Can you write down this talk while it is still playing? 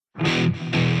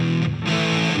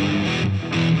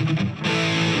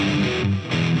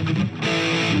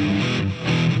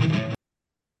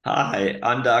Hi,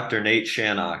 I'm Dr. Nate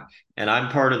Shannock, and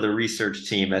I'm part of the research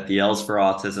team at the Els for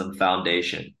Autism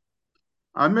Foundation.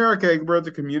 I'm Eric Egbert,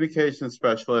 the communication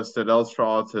specialist at Els for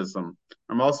Autism.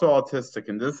 I'm also autistic,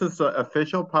 and this is the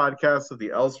official podcast of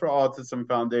the Els for Autism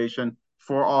Foundation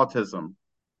for Autism.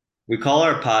 We call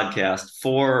our podcast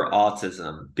For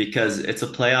Autism because it's a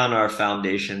play on our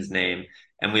foundation's name,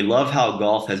 and we love how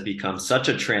golf has become such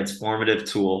a transformative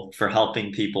tool for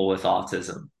helping people with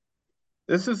autism.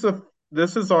 This is a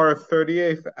this is our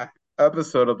 38th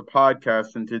episode of the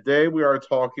podcast, and today we are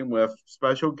talking with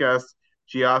special guest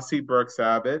Gyasi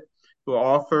Burks-Abbott, who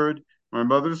authored My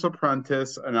Mother's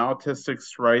Apprentice: An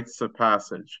Autistic's Rites of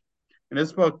Passage. In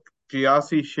his book,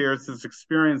 Gyasi shares his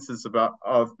experiences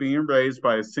of being raised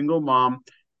by a single mom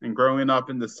and growing up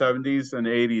in the 70s and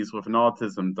 80s with an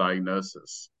autism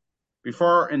diagnosis.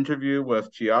 Before our interview with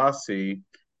Gyasi,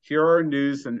 here are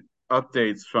news and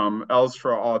updates from Els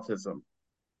for Autism.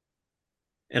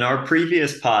 In our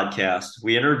previous podcast,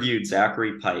 we interviewed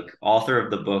Zachary Pike, author of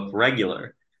the book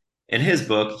Regular. In his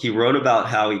book, he wrote about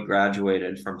how he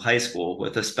graduated from high school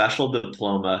with a special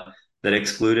diploma that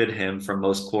excluded him from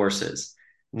most courses.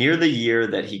 Near the year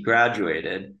that he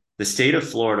graduated, the state of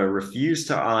Florida refused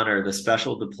to honor the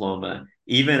special diploma,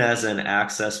 even as an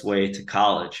access way to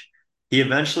college. He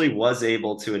eventually was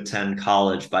able to attend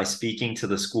college by speaking to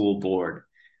the school board.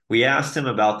 We asked him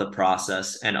about the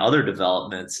process and other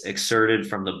developments excerpted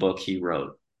from the book he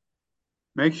wrote.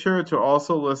 Make sure to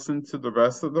also listen to the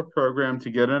rest of the program to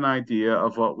get an idea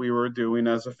of what we were doing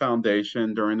as a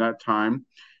foundation during that time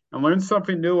and learn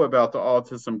something new about the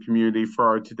autism community for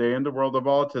our Today in the World of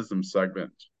Autism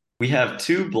segment. We have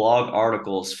two blog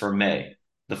articles for May.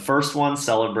 The first one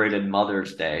celebrated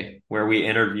Mother's Day, where we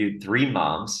interviewed three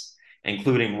moms,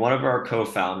 including one of our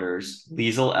co-founders,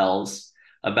 Liesel Els,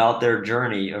 about their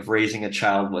journey of raising a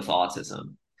child with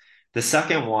autism. The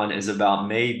second one is about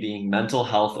May being Mental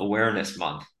Health Awareness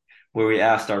Month, where we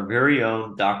asked our very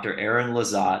own Dr. Erin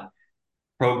Lazat,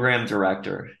 Program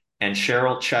Director, and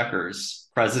Cheryl Checkers,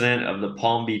 President of the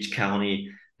Palm Beach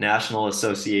County National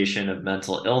Association of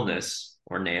Mental Illness,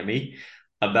 or NAMI,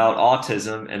 about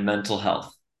autism and mental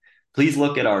health. Please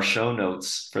look at our show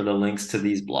notes for the links to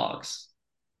these blogs.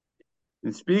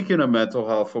 And speaking of Mental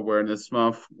Health Awareness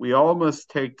Month, we all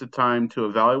must take the time to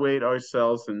evaluate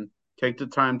ourselves and take the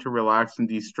time to relax and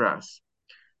de stress.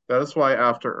 That is why,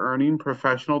 after earning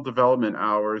professional development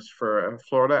hours for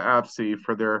Florida APSI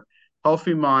for their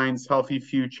Healthy Minds, Healthy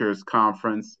Futures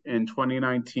conference in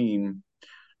 2019,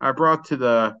 I brought to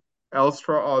the Els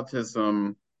for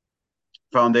Autism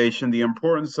Foundation the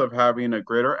importance of having a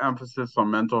greater emphasis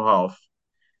on mental health.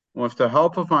 With the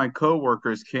help of my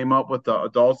coworkers, came up with the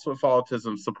Adults with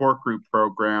Autism Support Group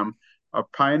program, a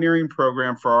pioneering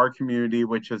program for our community,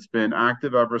 which has been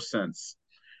active ever since.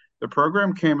 The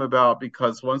program came about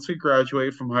because once we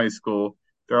graduate from high school,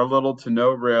 there are little to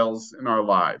no rails in our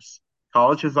lives.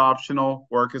 College is optional,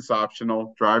 work is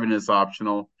optional, driving is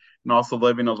optional, and also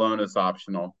living alone is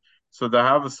optional. So to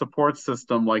have a support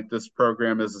system like this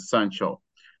program is essential.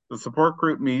 The support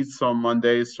group meets on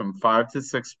Mondays from 5 to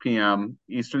 6 p.m.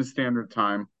 Eastern Standard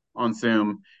Time on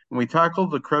Zoom, and we tackle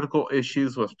the critical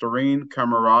issues with Doreen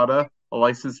Camarada, a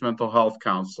licensed mental health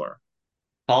counselor.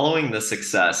 Following the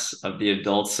success of the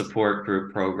Adult Support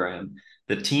Group program,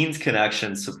 the Teens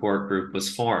Connection Support Group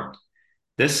was formed.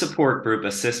 This support group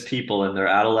assists people in their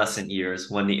adolescent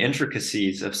years when the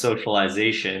intricacies of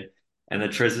socialization and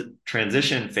the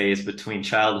transition phase between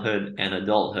childhood and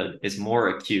adulthood is more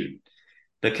acute.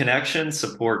 The Connection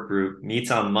Support Group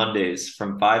meets on Mondays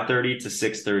from 5:30 to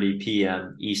 6:30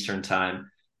 p.m. Eastern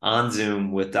Time on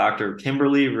Zoom with Dr.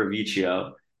 Kimberly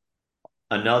Ravicchio,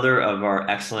 another of our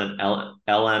excellent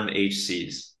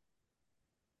LMHCs.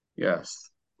 Yes.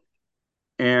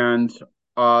 And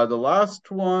the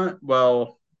last one,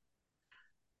 well,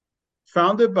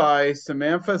 founded by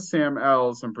Samantha Sam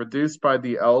Els and produced by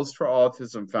the Els for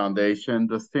Autism Foundation,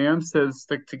 the Sam Says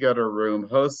Stick Together Room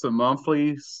hosts a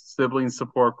monthly sibling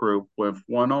support group with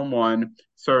one-on-one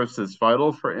services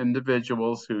vital for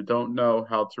individuals who don't know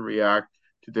how to react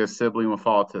to their sibling with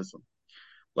autism.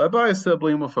 Led by a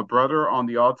sibling with a brother on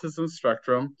the autism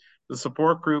spectrum, the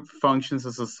support group functions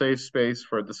as a safe space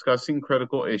for discussing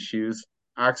critical issues,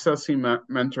 accessing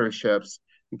mentorships,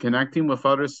 and connecting with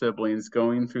other siblings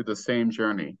going through the same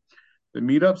journey. The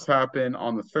meetups happen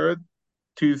on the third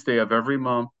Tuesday of every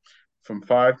month from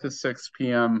 5 to 6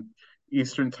 p.m.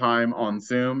 Eastern Time on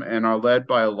Zoom and are led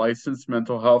by a licensed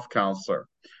mental health counselor.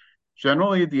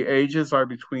 Generally, the ages are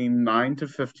between 9 to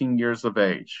 15 years of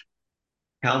age.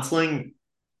 Counseling,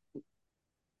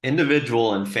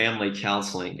 individual and family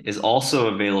counseling is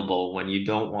also available when you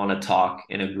don't want to talk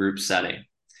in a group setting.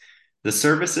 The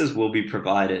services will be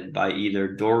provided by either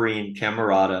Doreen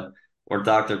Camerata or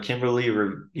Dr. Kimberly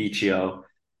Revicchio,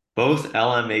 both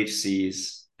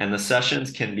LMHCs, and the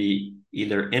sessions can be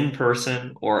either in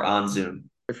person or on Zoom.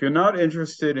 If you're not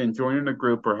interested in joining a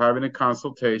group or having a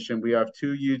consultation, we have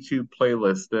two YouTube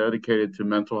playlists dedicated to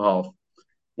mental health.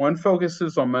 One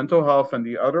focuses on mental health and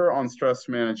the other on stress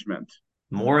management.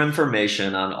 More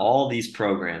information on all these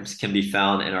programs can be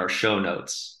found in our show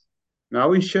notes. Now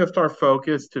we shift our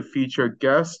focus to feature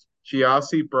guest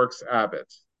Gyasi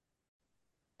Burks-Abbott.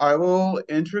 I will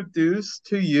introduce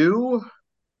to you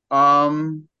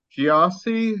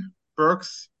Gyasi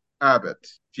Burks-Abbott.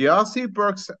 Gyasi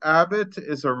Burks-Abbott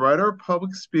is a writer,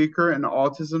 public speaker, and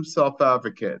autism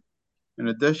self-advocate. In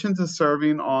addition to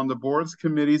serving on the boards,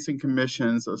 committees, and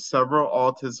commissions of several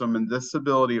autism and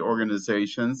disability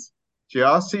organizations,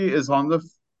 Gyasi is on the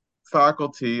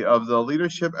faculty of the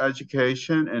Leadership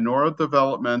Education and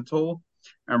Neurodevelopmental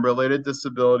and Related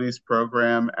Disabilities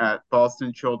program at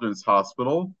Boston Children's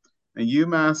Hospital and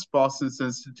UMass Boston's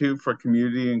Institute for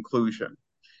Community Inclusion.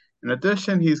 In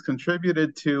addition, he's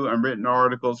contributed to and written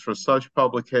articles for such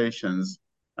publications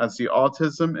as the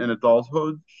Autism in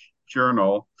Adulthood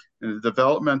Journal and the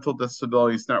Developmental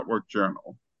Disabilities Network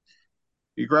Journal.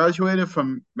 He graduated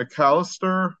from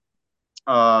Macalester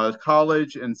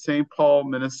College in St. Paul,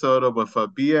 Minnesota, with a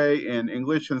BA in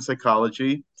English and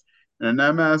Psychology and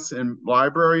an MS in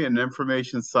Library and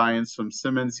Information Science from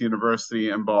Simmons University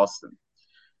in Boston.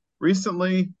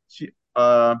 Recently,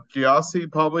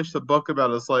 Gyasi published a book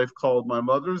about his life called My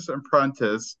Mother's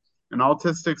Apprentice, An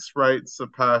Autistic's Rites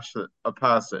of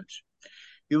Passage.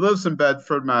 He lives in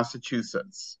Bedford,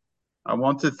 Massachusetts. I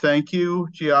want to thank you,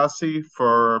 Gyasi,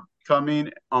 for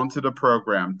coming onto the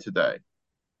program today.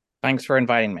 Thanks for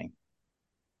inviting me.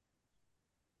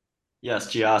 Yes,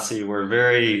 Gyasi, we're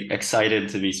very excited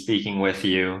to be speaking with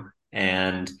you.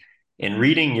 And in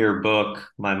reading your book,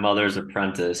 My Mother's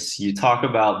Apprentice, you talk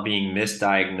about being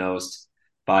misdiagnosed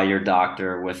by your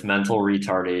doctor with mental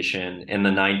retardation in the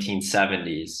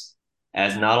 1970s,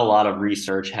 as not a lot of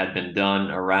research had been done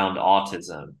around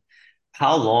autism.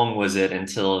 How long was it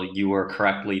until you were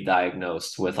correctly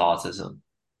diagnosed with autism?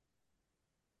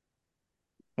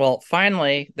 Well,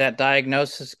 finally, that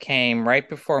diagnosis came right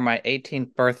before my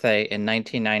 18th birthday in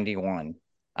 1991.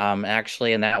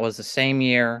 Actually, and that was the same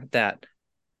year that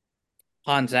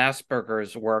Hans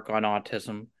Asperger's work on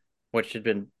autism, which had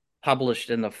been published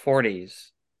in the 40s,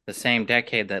 the same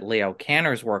decade that Leo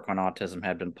Kanner's work on autism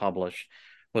had been published,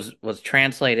 was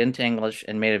translated into English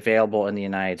and made available in the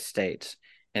United States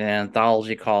in an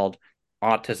anthology called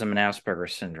Autism and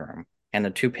Asperger's Syndrome. And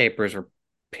the two papers were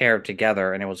paired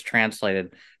together, and it was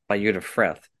translated by Uta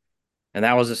Frith. And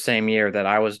that was the same year that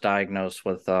I was diagnosed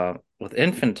with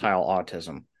infantile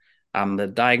autism. The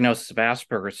diagnosis of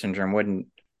Asperger's syndrome wouldn't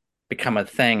become a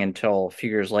thing until a few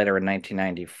years later in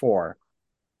 1994.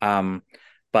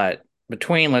 But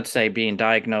between, let's say, being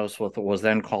diagnosed with what was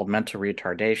then called mental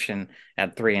retardation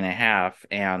at 3.5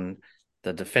 and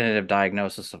the definitive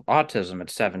diagnosis of autism at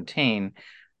 17,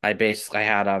 I basically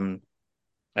had a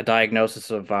diagnosis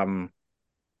of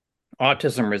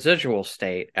autism residual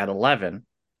state at 11,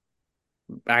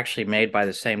 actually made by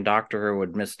the same doctor who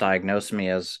would misdiagnose me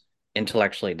as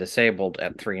intellectually disabled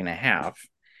at 3.5.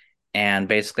 And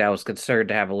basically, I was considered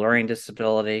to have a learning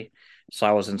disability, so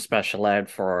I was in special ed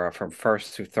from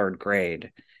first through third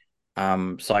grade.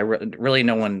 So really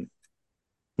no one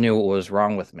knew what was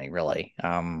wrong with me, really.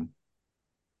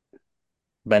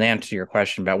 But answer your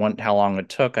question about how long it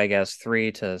took, I guess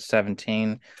 3 to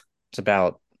 17, it's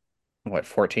about,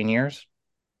 14 years?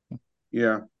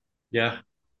 Yeah. Yeah.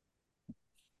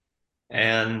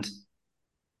 And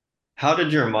how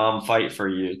did your mom fight for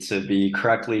you to be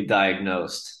correctly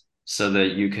diagnosed so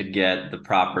that you could get the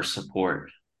proper support?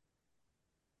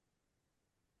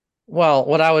 Well,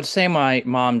 what I would say my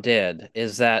mom did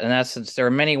is that, in essence, there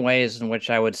are many ways in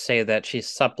which I would say that she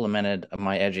supplemented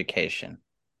my education.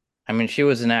 I mean, she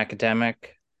was an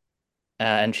academic,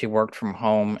 and she worked from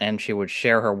home, and she would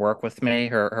share her work with me.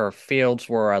 Her fields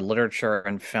were literature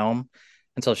and film,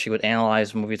 and so she would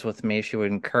analyze movies with me. She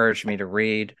would encourage me to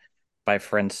read by,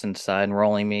 for instance,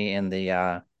 enrolling me in the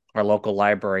our local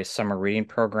library summer reading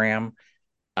program.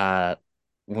 When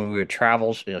we would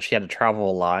travel, she had to travel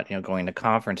a lot, going to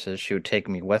conferences. She would take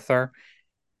me with her,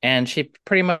 and she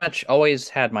pretty much always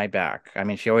had my back. I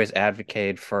mean, she always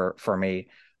advocated for me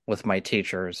with my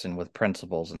teachers and with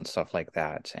principals and stuff like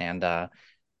that. And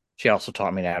she also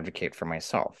taught me to advocate for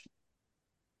myself.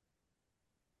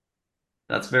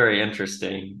 That's very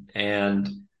interesting. And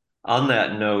on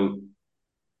that note,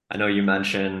 I know you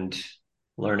mentioned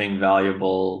learning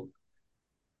valuable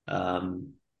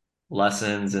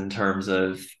lessons in terms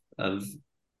of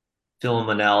film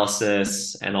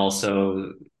analysis and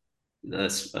also a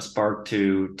spark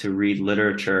to read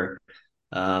literature.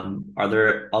 Are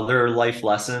there other life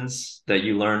lessons that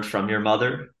you learned from your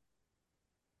mother?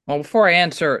 Well, before I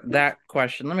answer that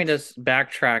question, let me just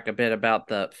backtrack a bit about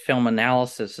the film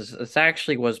analysis. This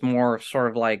actually was more sort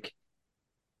of like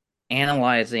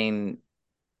analyzing.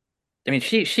 I mean,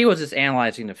 she was just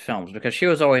analyzing the films because she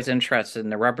was always interested in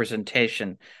the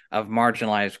representation of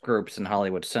marginalized groups in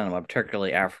Hollywood cinema,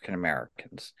 particularly African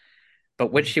Americans.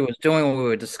 But what she was doing when we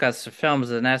would discuss the films,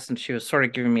 in essence, she was sort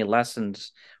of giving me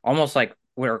lessons, almost like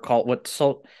what are called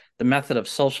the method of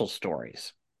social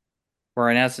stories,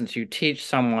 where in essence you teach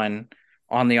someone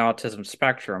on the autism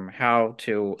spectrum how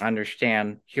to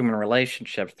understand human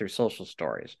relationships through social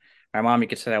stories. My mom, you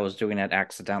could say, I was doing that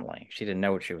accidentally. She didn't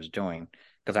know what she was doing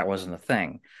because that wasn't a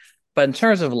thing. But in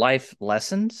terms of life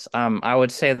lessons, I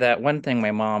would say that one thing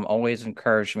my mom always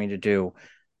encouraged me to do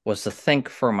was to think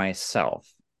for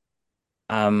myself.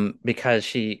 Because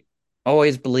she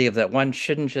always believed that one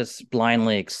shouldn't just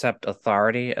blindly accept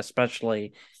authority,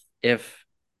 especially if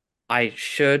I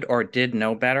should or did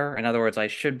know better. In other words, I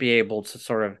should be able to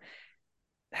sort of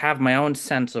have my own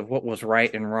sense of what was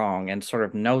right and wrong and sort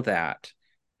of know that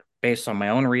based on my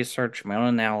own research, my own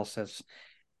analysis.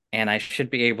 And I should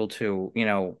be able to,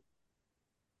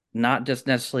 not just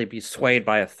necessarily be swayed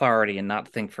by authority and not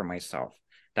think for myself.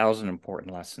 That was an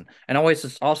important lesson. And always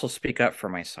just also speak up for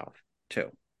myself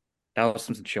too. That was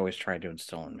something she always tried to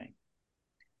instill in me.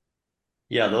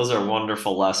 Yeah, those are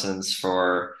wonderful lessons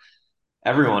for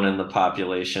everyone in the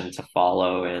population to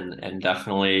follow, and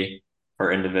definitely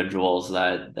for individuals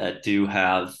that do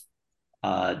have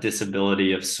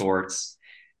disability of sorts.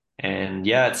 And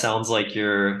yeah, it sounds like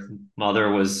your mother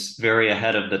was very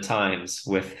ahead of the times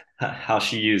with how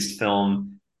she used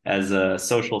film as a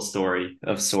social story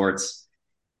of sorts.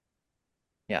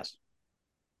 Yes.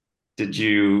 Did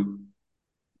you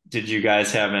did you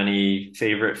guys have any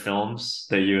favorite films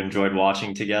that you enjoyed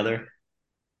watching together?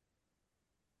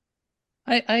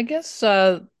 I guess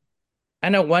I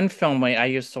know one film I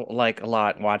used to like a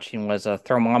lot watching was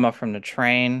Throw Mama from the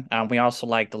Train. We also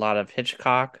liked a lot of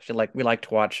Hitchcock. We like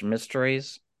to watch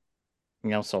mysteries,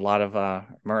 so a lot of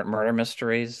murder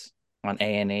mysteries on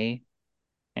A&E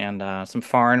and some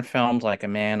foreign films like A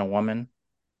Man, a Woman,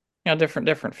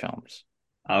 different films.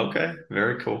 Okay,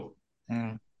 very cool.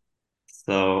 Mm.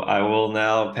 So I will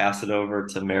now pass it over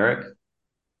to Merrick.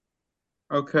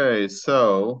 Okay,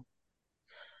 so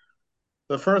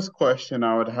the first question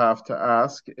I would have to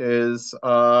ask is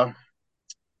I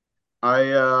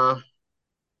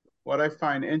what I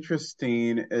find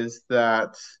interesting is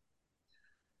that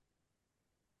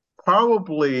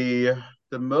probably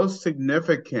the most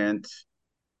significant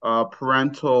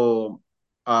parental,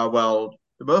 the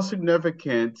most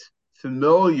significant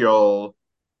familial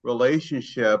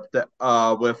relationship that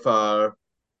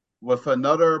with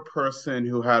another person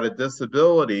who had a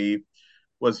disability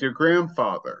was your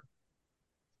grandfather.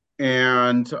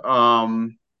 And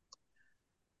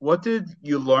what did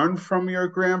you learn from your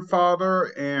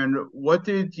grandfather, and what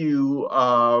did you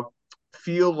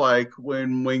feel like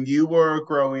when you were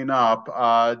growing up?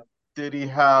 Did he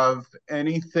have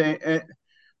anything?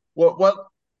 What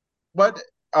what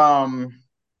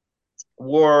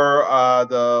were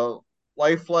the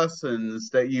life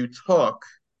lessons that you took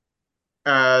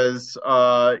as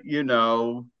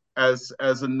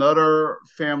as another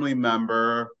family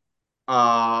member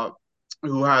uh,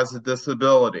 who has a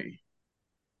disability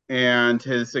and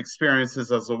his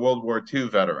experiences as a World War II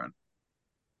veteran?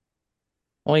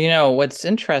 Well, what's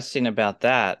interesting about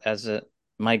that,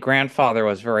 my grandfather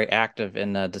was very active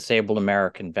in disabled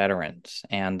American veterans,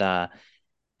 and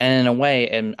in a way,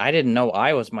 and I didn't know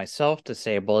I was myself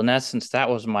disabled. In essence, that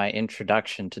was my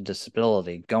introduction to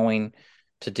disability, going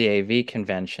to DAV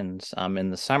conventions in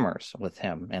the summers with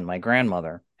him and my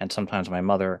grandmother, and sometimes my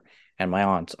mother and my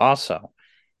aunts also.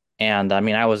 And I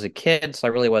mean, I was a kid, so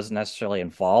I really wasn't necessarily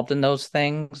involved in those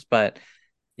things, but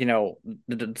the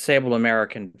disabled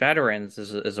American veterans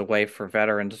is a way for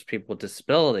veterans, people with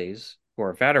disabilities who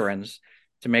are veterans,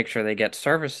 to make sure they get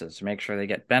services, to make sure they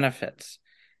get benefits.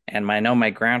 And I know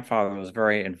my grandfather was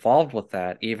very involved with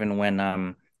that, even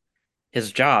when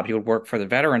his job, he would work for the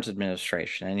Veterans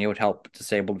Administration and he would help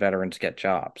disabled veterans get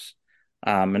jobs.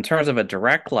 In terms of a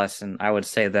direct lesson, I would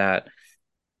say that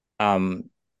um,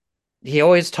 he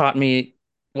always taught me,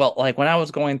 well, like when I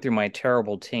was going through my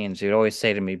terrible teens, he'd always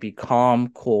say to me, be calm,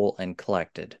 cool, and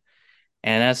collected.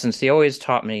 And in essence, he always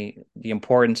taught me the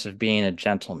importance of being a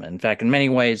gentleman. In fact, in many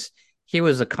ways, he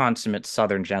was a consummate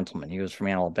Southern gentleman. He was from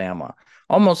Alabama,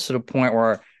 almost to the point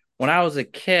where when I was a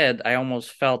kid, I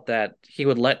almost felt that he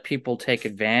would let people take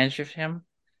advantage of him.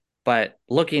 But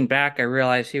looking back, I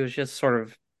realized he was just sort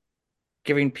of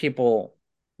giving people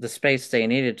the space they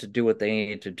needed to do what they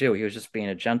needed to do. He was just being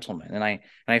a gentleman. And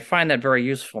I find that very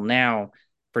useful now,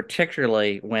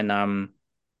 particularly when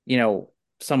you know,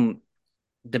 some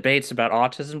debates about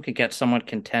autism could get somewhat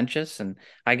contentious, and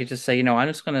I could just say, I'm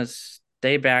just going to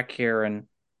stay back here and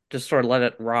just sort of let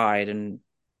it ride, and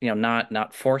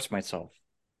not force myself.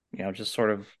 Just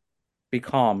sort of be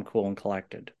calm, cool, and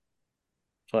collected.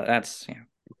 So that's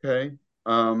Okay.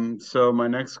 So my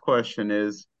next question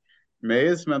is, May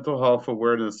is Mental Health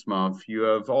Awareness Month. You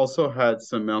have also had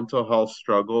some mental health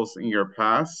struggles in your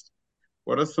past.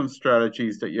 What are some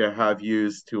strategies that you have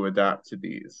used to adapt to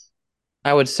these?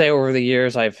 I would say over the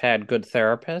years I've had good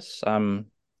therapists. I'm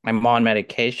on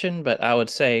medication, but I would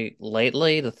say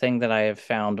lately the thing that I have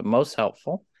found most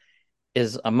helpful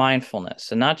is a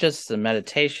mindfulness, and not just the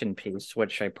meditation piece,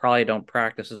 which I probably don't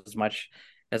practice as much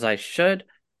as I should,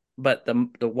 but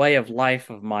the way of life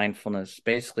of mindfulness,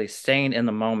 basically staying in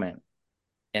the moment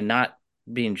and not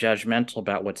being judgmental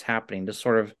about what's happening, just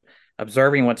sort of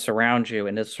observing what's around you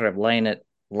and just sort of letting it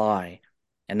lie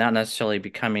and not necessarily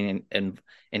becoming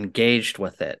engaged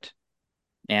with it.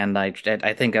 And I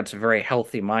think that's a very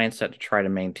healthy mindset to try to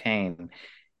maintain.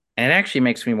 And it actually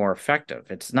makes me more effective.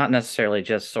 It's not necessarily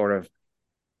just sort of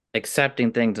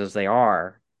accepting things as they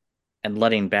are and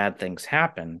letting bad things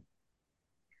happen,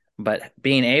 but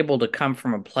being able to come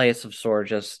from a place of sort of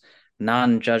just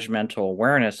non-judgmental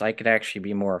awareness, I could actually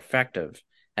be more effective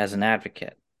as an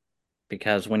advocate.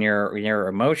 Because when you're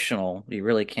emotional, you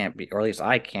really can't be, or at least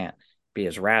I can't be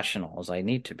as rational as I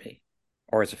need to be,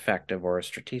 or as effective or as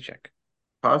strategic.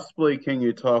 Possibly, can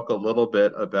you talk a little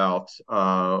bit about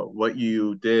what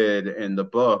you did in the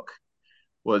book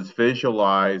was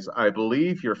visualize, I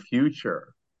believe, your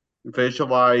future.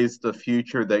 Visualize the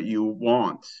future that you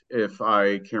want, if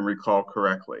I can recall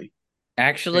correctly.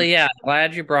 Actually, yeah,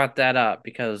 glad you brought that up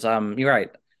because you're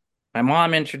right. My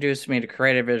mom introduced me to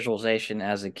creative visualization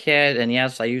as a kid, and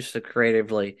yes, I used to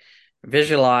creatively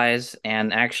visualize,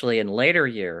 and actually in later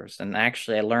years, and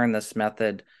actually I learned this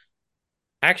method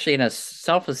actually in a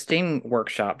self-esteem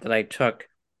workshop that I took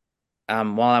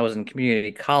while I was in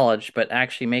community college, but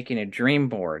actually making a dream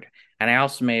board. And I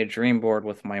also made a dream board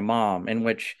with my mom in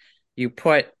which you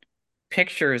put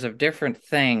pictures of different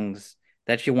things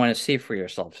that you want to see for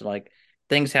yourself. So like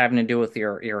things having to do with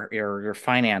your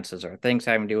finances or things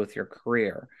having to do with your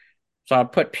career. So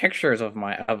I'd put pictures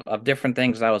of different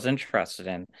things I was interested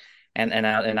in, and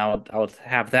I would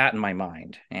have that in my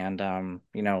mind. And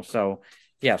so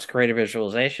yes, creative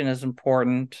visualization is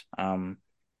important.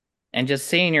 And just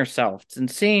seeing yourself in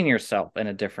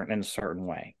a certain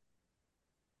way.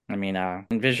 I mean, and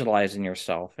visualizing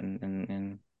yourself,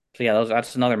 and so yeah,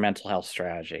 that's another mental health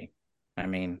strategy. I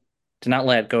mean, to not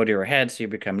let it go to your head so you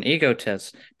become an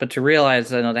egotist, but to realize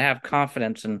that to have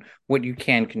confidence in what you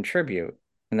can contribute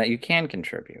and that you can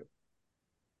contribute.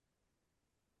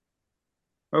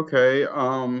 Okay,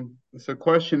 so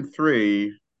question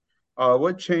three,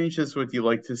 what changes would you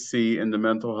like to see in the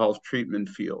mental health treatment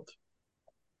field?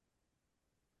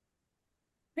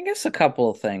 I guess a couple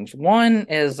of things. One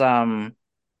is I've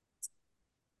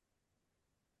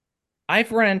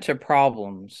run into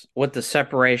problems with the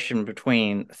separation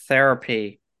between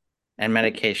therapy and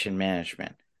medication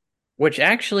management, which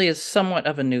actually is somewhat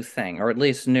of a new thing, or at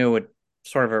least new, it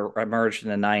sort of emerged in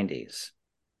the 90s,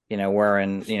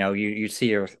 wherein, you see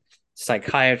your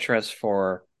psychiatrist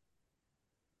for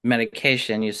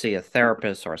medication, you see a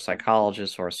therapist or a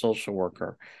psychologist or a social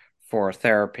worker for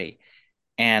therapy.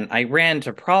 And I ran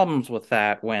into problems with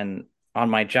that when on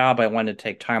my job I wanted to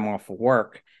take time off of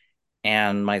work,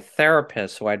 and my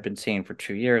therapist, who I'd been seeing for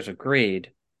 2 years,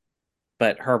 agreed,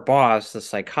 but her boss, the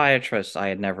psychiatrist I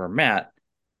had never met,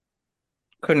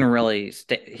 couldn't really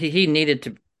he needed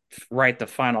to write the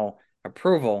final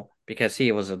approval because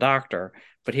he was a doctor,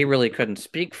 but he really couldn't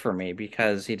speak for me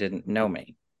because he didn't know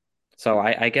me. So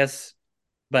I guess,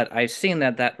 but I've seen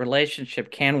that relationship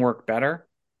can work better.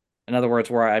 In other words,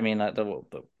 where I mean the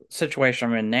situation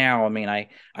I'm in now, I mean I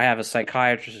have a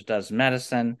psychiatrist who does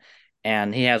medicine,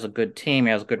 and he has a good team,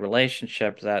 he has a good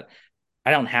relationship that I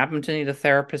don't happen to need a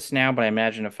therapist now, but I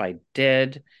imagine if I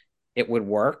did, it would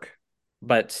work.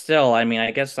 But still, I mean, I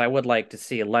guess I would like to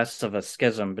see less of a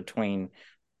schism between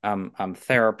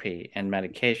therapy and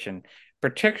medication,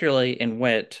 particularly in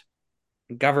what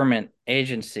government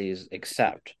agencies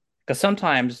accept. Because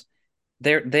sometimes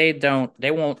they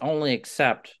won't only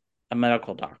accept a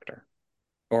medical doctor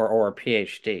or a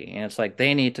PhD. And it's like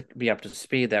they need to be up to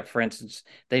speed that, for instance,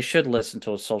 they should listen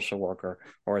to a social worker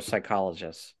or a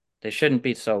psychologist. They shouldn't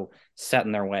be so set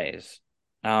in their ways.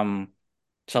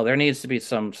 So there needs to be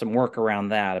some work around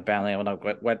that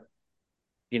about what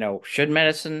should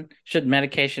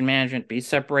medication management be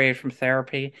separated from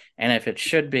therapy? And if it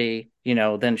should be,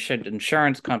 then should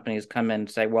insurance companies come in and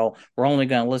say, well, we're only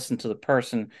going to listen to the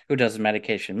person who does the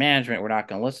medication management. We're not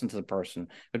going to listen to the person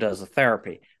who does the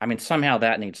therapy. I mean, somehow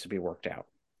that needs to be worked out.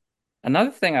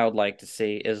 Another thing I would like to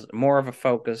see is more of a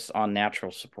focus on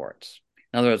natural supports.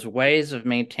 In other words, ways of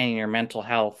maintaining your mental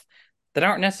health that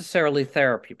aren't necessarily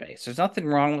therapy based. There's nothing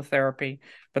wrong with therapy,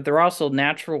 but there are also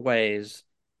natural ways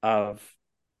of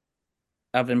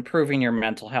improving your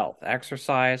mental health,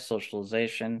 exercise,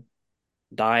 socialization,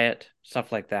 diet,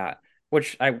 stuff like that.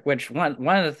 Which one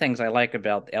of the things I like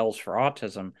about the L's for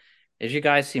Autism is you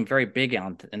guys seem very big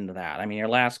into that. I mean, your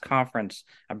last conference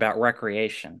about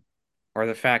recreation, or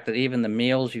the fact that even the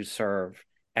meals you serve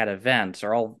at events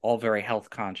are all very health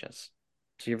conscious.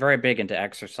 So you're very big into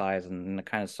exercise and the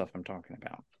kind of stuff I'm talking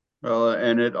about. Well,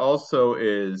 and it also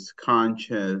is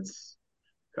conscious,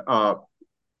 uh,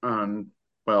 um,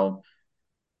 well,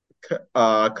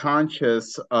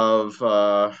 conscious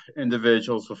of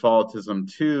individuals with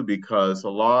autism too, because a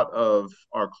lot of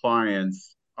our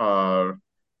clients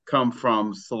come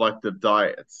from selective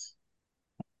diets.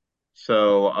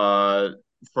 So,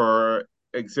 for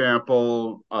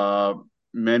example,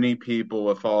 many people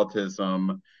with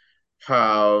autism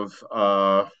have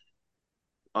a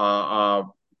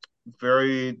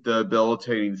very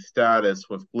debilitating status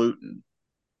with gluten.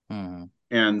 Hmm.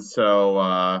 And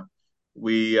so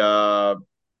we have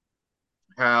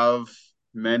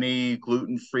many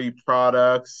gluten-free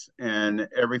products and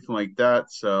everything like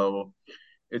that. So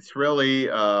it's really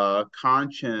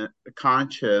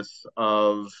conscious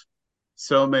of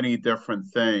so many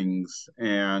different things.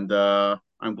 And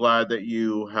I'm glad that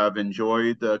you have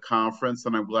enjoyed the conference,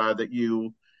 and I'm glad that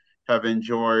you have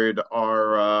enjoyed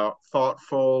our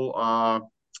thoughtful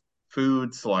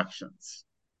food selections.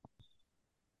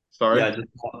 Yeah, Sorry?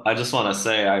 I just want to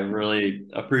say I really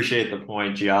appreciate the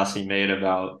point Gyasi made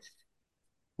about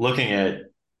looking at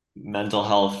mental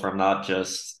health from not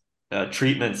just a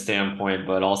treatment standpoint,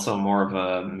 but also more of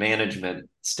a management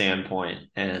standpoint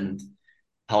and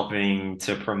helping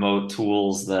to promote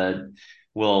tools that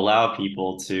will allow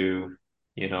people to,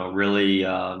 really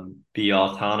be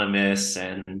autonomous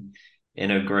and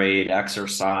integrate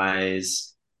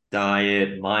exercise,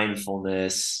 diet,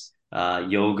 mindfulness,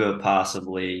 yoga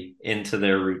possibly into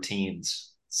their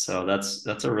routines. So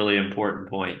that's a really important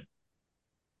point.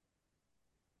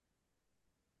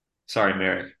 Sorry,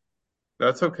 Mary.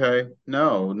 That's okay.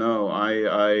 No, no,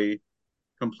 I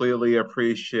completely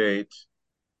appreciate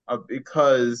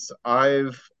because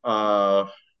I've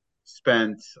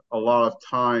spent a lot of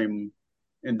time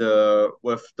in the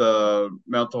with the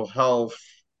mental health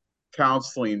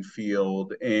counseling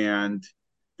field, and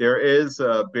there is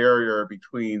a barrier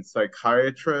between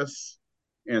psychiatrists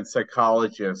and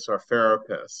psychologists or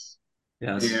therapists.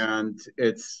 Yes. And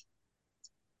it's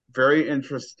very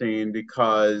interesting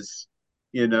because,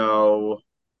 you know,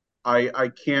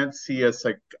 I can't see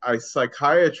a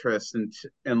psychiatrist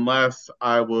unless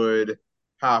I would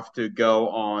have to go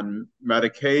on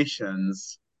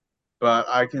medications, but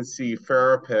I can see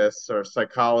therapists or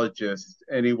psychologists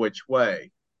any which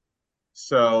way.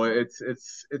 So it's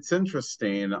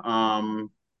interesting.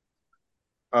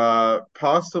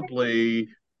 Possibly,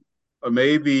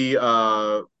 maybe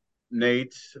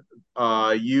Nate,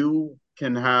 you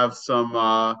can have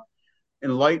some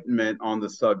enlightenment on the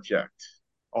subject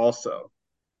also,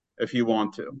 if you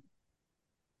want to.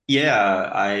 Yeah,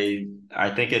 I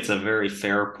think it's a very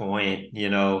fair point.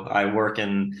 I work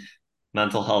in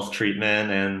mental health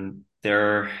treatment, and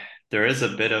there is a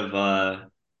bit of a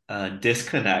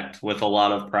disconnect with a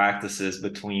lot of practices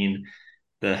between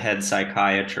the head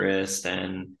psychiatrist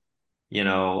and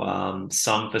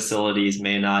some facilities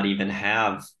may not even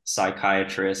have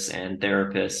psychiatrists and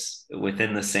therapists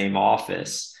within the same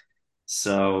office.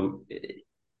 So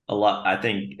I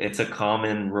think it's a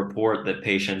common report that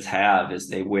patients have is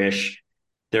they wish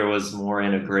there was more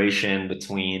integration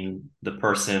between the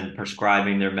person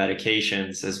prescribing their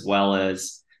medications as well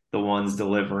as the ones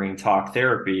delivering talk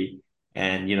therapy.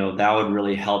 And, that would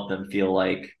really help them feel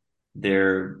like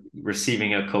they're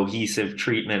receiving a cohesive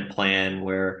treatment plan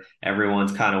where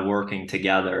everyone's kind of working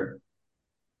together.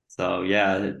 So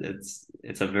yeah,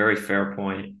 it's a very fair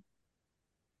point.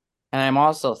 And I'm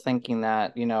also thinking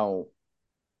that, I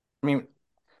mean,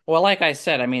 well, like I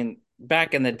said, I mean,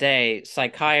 back in the day,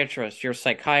 your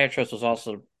psychiatrist was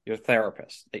also your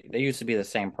therapist. They used to be the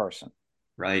same person.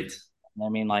 Right. I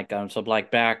mean, like, so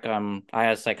like back, I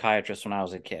had a psychiatrist when I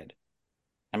was a kid.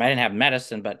 I mean, I didn't have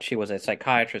medicine, but she was a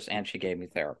psychiatrist and she gave me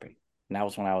therapy. And that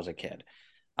was when I was a kid.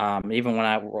 Even when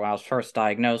I was first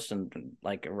diagnosed in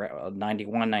like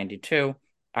 91, 92,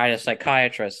 I had a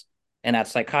psychiatrist, and that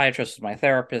psychiatrist was my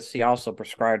therapist. He also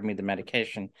prescribed me the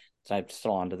medication that I'm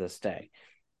still on to this day.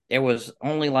 It was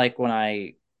only like when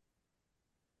I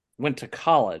went to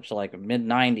college, like mid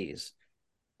 90s,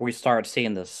 we started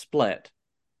seeing this split.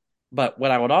 But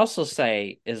what I would also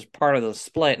say is part of the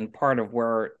split and part of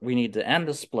where we need to end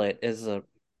the split is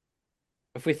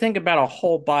if we think about a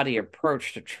whole body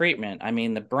approach to treatment, I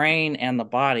mean, the brain and the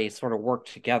body sort of work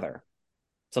together.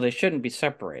 So they shouldn't be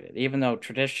separated, even though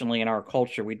traditionally in our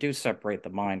culture we do separate the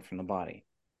mind from the body.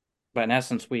 But in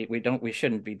essence, we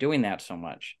shouldn't be doing that so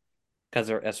much because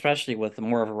especially with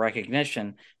more of a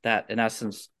recognition that in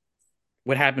essence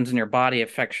what happens in your body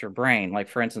affects your brain. Like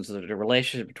for instance, the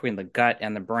relationship between the gut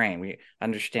and the brain. We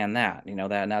understand that,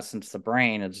 that in essence the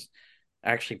brain is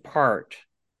actually part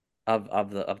of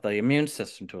the immune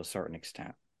system to a certain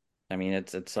extent. I mean,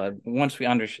 it's once we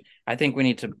understand, I think we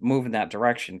need to move in that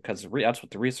direction because that's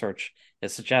what the research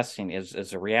is suggesting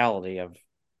is a reality of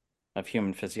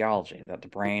human physiology, that the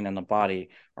brain and the body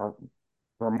are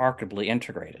remarkably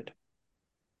integrated.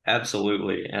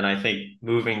 Absolutely. And I think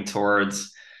moving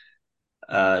towards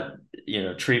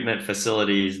treatment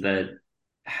facilities that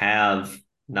have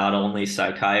not only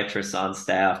psychiatrists on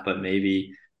staff, but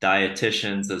maybe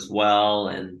dietitians as well,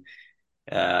 and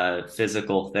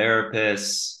physical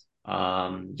therapists,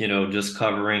 just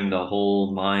covering the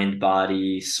whole mind,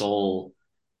 body, soul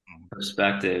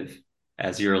perspective,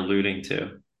 as you're alluding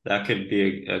to. That could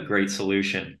be a great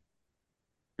solution.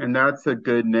 And that's a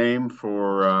good name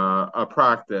for a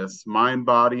practice, mind,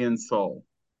 body, and soul.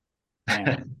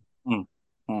 Yeah. Mm.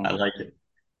 I Mm. like it.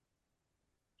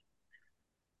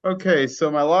 Okay, so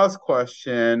my last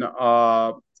question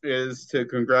is to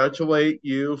congratulate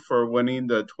you for winning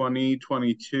the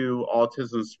 2022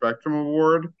 Autism Spectrum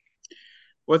Award.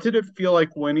 What did it feel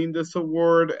like winning this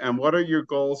award, and what are your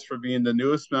goals for being the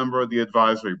newest member of the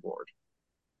advisory board?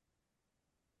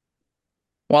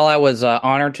 Well, I was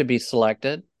honored to be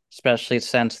selected, especially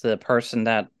since the person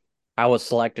that I was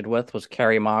selected with was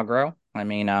Carrie Magro. I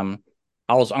mean,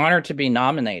 I was honored to be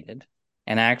nominated.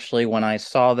 And actually, when I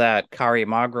saw that Carrie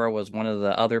Magro was one of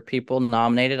the other people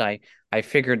nominated, I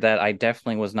figured that I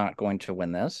definitely was not going to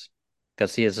win this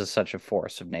because he is such a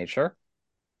force of nature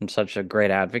and such a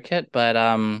great advocate. But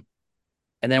and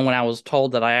then when I was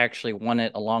told that I actually won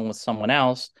it along with someone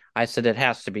else, I said it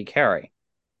has to be Carrie.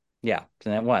 Yeah,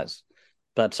 and it was.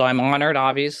 But so I'm honored,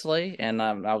 obviously, and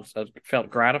I felt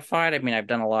gratified. I mean, I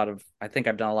think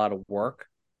I've done a lot of work,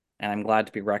 and I'm glad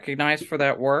to be recognized for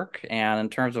that work. And in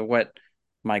terms of what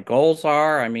my goals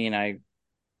are, I mean,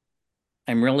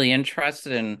 I'm really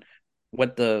interested in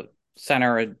what the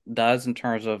center does in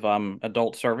terms of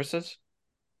adult services.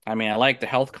 I mean, I like the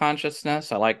health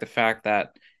consciousness. I like the fact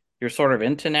that you're sort of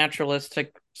into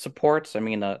naturalistic supports. I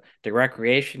mean, the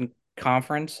recreation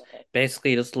conference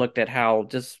basically just looked at how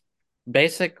just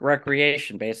basic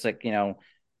recreation, basic,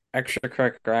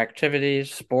 extracurricular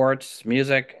activities, sports,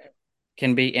 music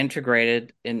can be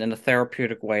integrated in a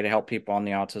therapeutic way to help people on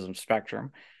the autism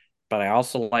spectrum. But I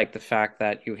also like the fact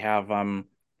that you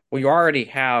already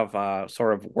have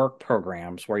sort of work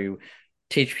programs where you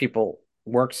teach people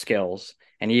work skills,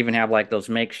 and you even have like those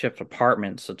makeshift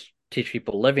apartments that teach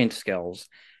people living skills.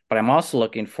 But I'm also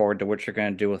looking forward to what you're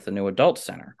going to do with the new adult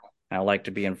center. I like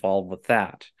to be involved with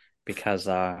that because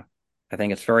I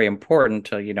think it's very important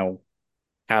to,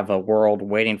 have a world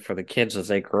waiting for the kids as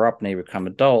they grow up and they become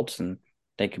adults and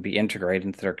they can be integrated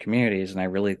into their communities. And I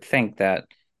really think that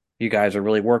you guys are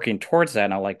really working towards that,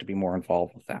 and I'd like to be more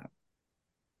involved with that.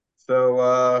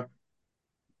 So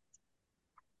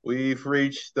we've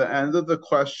reached the end of the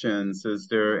questions. Is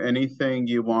there anything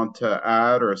you want to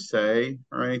add or say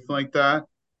or anything like that?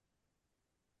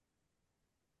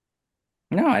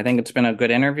 No, I think it's been a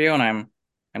good interview, and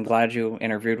I'm glad you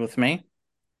interviewed with me.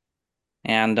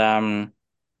 And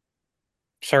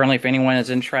certainly, if anyone is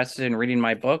interested in reading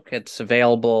my book, it's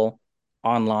available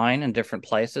online in different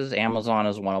places. Amazon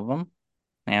is one of them.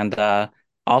 And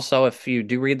also, if you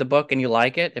do read the book and you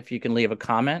like it, if you can leave a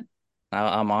comment,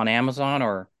 I'm on Amazon,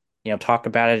 or talk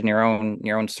about it in your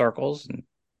own circles, and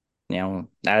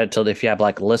add it to if you have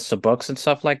like lists of books and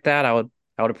stuff like that. I would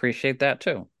appreciate that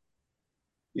too.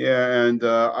 Yeah, and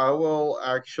I will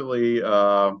actually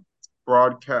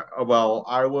broadcast. Well,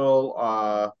 I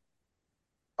will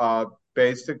uh,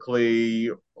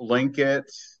 basically link it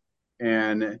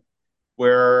and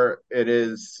where it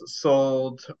is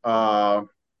sold on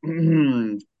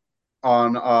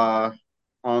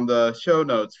on the show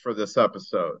notes for this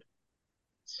episode.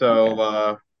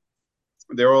 So Okay.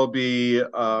 There will be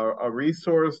a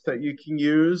resource that you can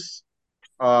use,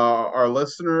 our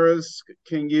listeners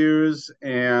can use,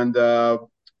 and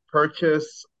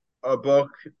purchase a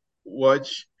book,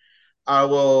 which I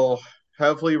will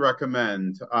heavily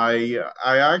recommend. I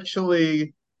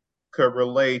actually could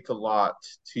relate a lot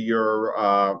to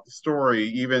your story,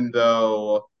 even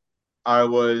though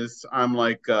I'm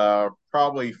like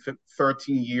probably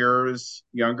 13 years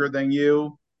younger than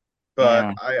you,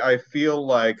 but Yeah. I feel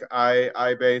like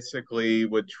I basically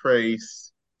would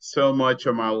trace so much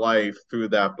of my life through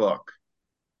that book.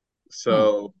 Hmm.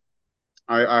 So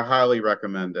I highly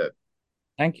recommend it.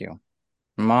 Thank you.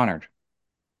 I'm honored.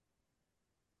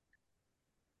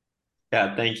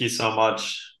 Yeah, thank you so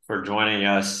much for joining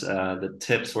us. The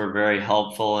tips were very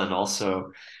helpful, and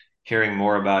also hearing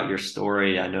more about your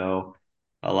story. I know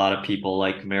a lot of people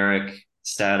like Merrick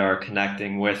said are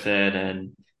connecting with it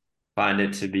and find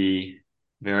it to be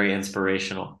very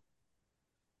inspirational.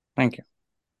 Thank you.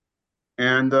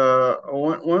 And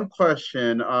one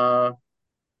question,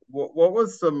 what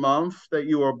was the month that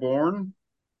you were born?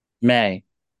 May.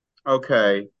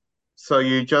 Okay, so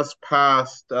you just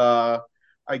passed, I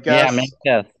Yeah, May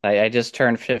guess, 5th. I just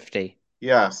turned 50.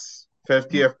 yes,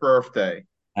 50th birthday.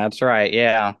 That's right.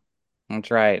 Yeah, that's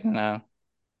right. No.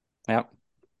 Yep.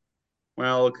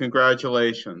 Well,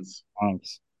 congratulations.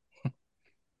 Thanks.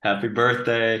 Happy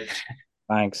birthday.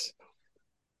 Thanks.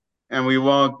 And we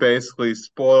won't basically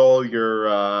spoil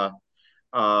your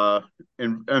uh,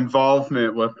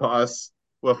 involvement with us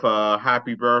with a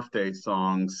happy birthday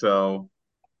song. So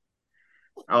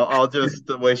I'll just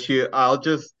wish you, I'll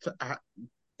just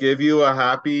give you a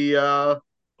happy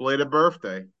belated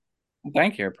birthday.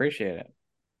 Thank you. Appreciate it.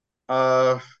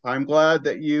 I'm glad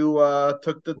that you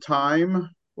took the time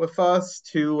with us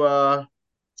to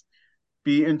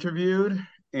be interviewed,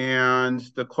 and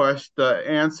the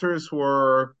answers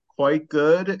were quite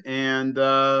good. And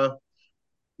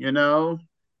you know,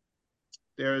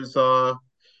 there's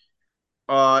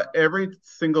every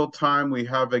single time we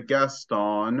have a guest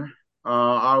on,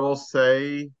 I will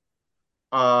say,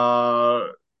 uh,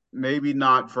 maybe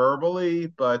not verbally,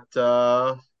 but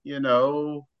you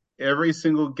know, every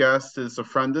single guest is a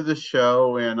friend of the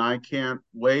show, and I can't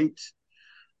wait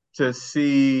to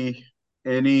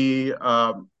any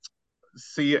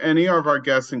see any of our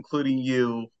guests, including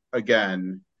you,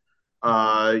 again.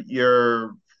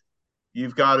 You're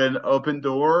you've got an open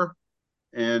door,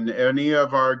 and any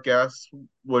of our guests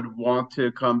would want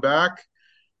to come back.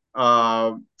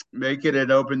 Uh, make it an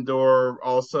open door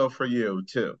also for you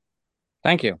too.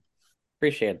 Thank you.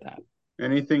 Appreciate that.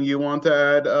 Anything you want to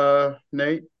add,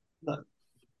 Nate?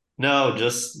 No,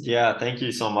 just yeah, thank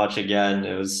you so much again.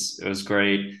 It was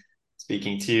great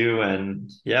speaking to you, and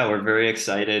yeah, we're very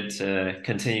excited to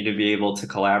continue to be able to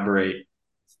collaborate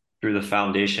through the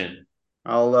foundation.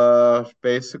 I'll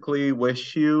basically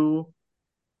wish you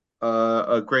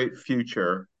a great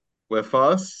future with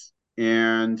us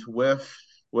and with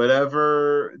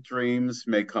whatever dreams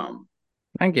may come.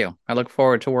 Thank you. I look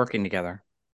forward to working together.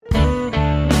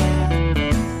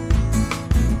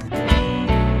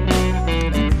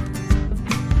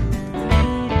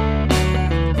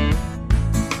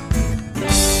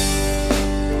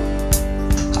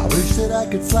 I wish that I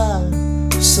could fly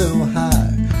so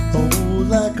high, oh,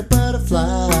 like a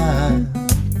butterfly.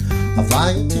 I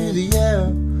fly into the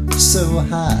air so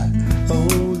high,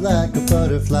 oh, like a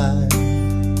butterfly.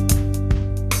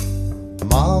 A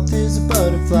moth is a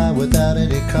butterfly without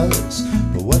any colors,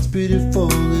 but what's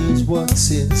beautiful is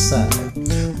what's inside.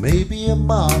 Maybe a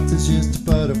moth is just a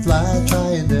butterfly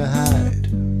trying to hide.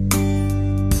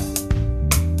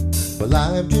 Well,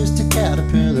 I'm just a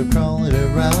caterpillar crawling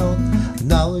around,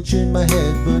 knowledge in my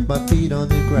head but my feet on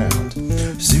the ground.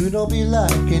 Soon I'll be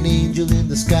like an angel in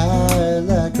the sky,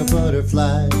 like a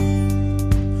butterfly.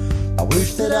 I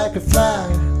wish that I could fly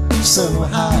so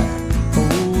high,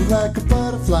 oh, like a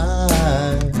butterfly.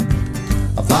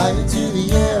 I fly into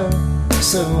the air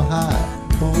so high,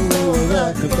 oh,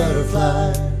 like a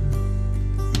butterfly.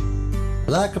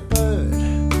 Like a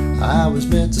bird, I was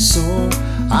meant to soar.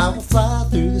 I will fly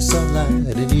through the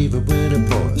sunlight, and even when it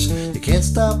pours, you can't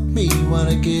stop me when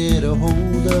I get a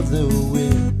hold of the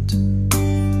wind.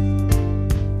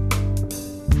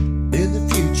 In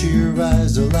the future, your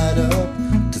eyes will light up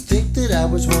to think that I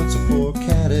was once a poor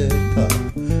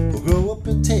caterpillar. Will grow up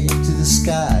and take to the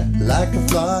sky like a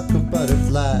flock of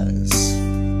butterflies.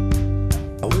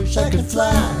 I wish I could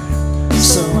fly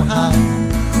so high,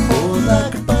 oh,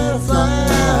 like a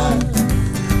butterfly.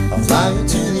 I fly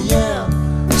into the air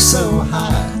so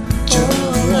high,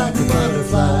 just like a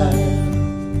butterfly.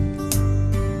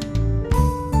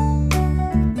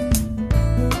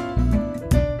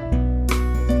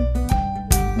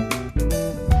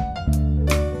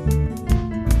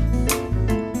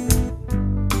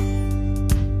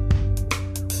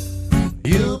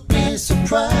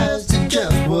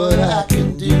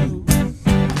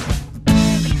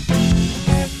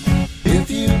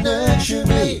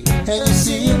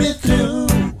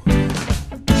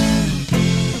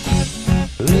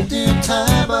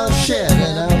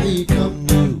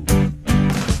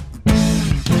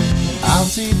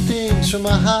 things from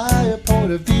a higher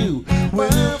point of view.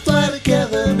 We'll fly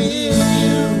together, me and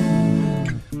you.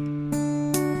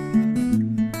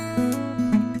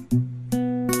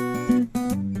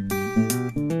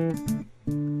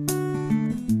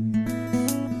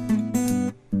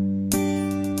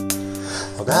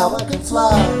 Well, now I can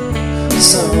fly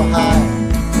so high,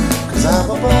 'cause I'm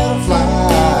a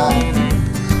butterfly.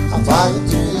 I'm flying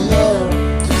through the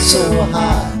air so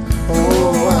high. Oh,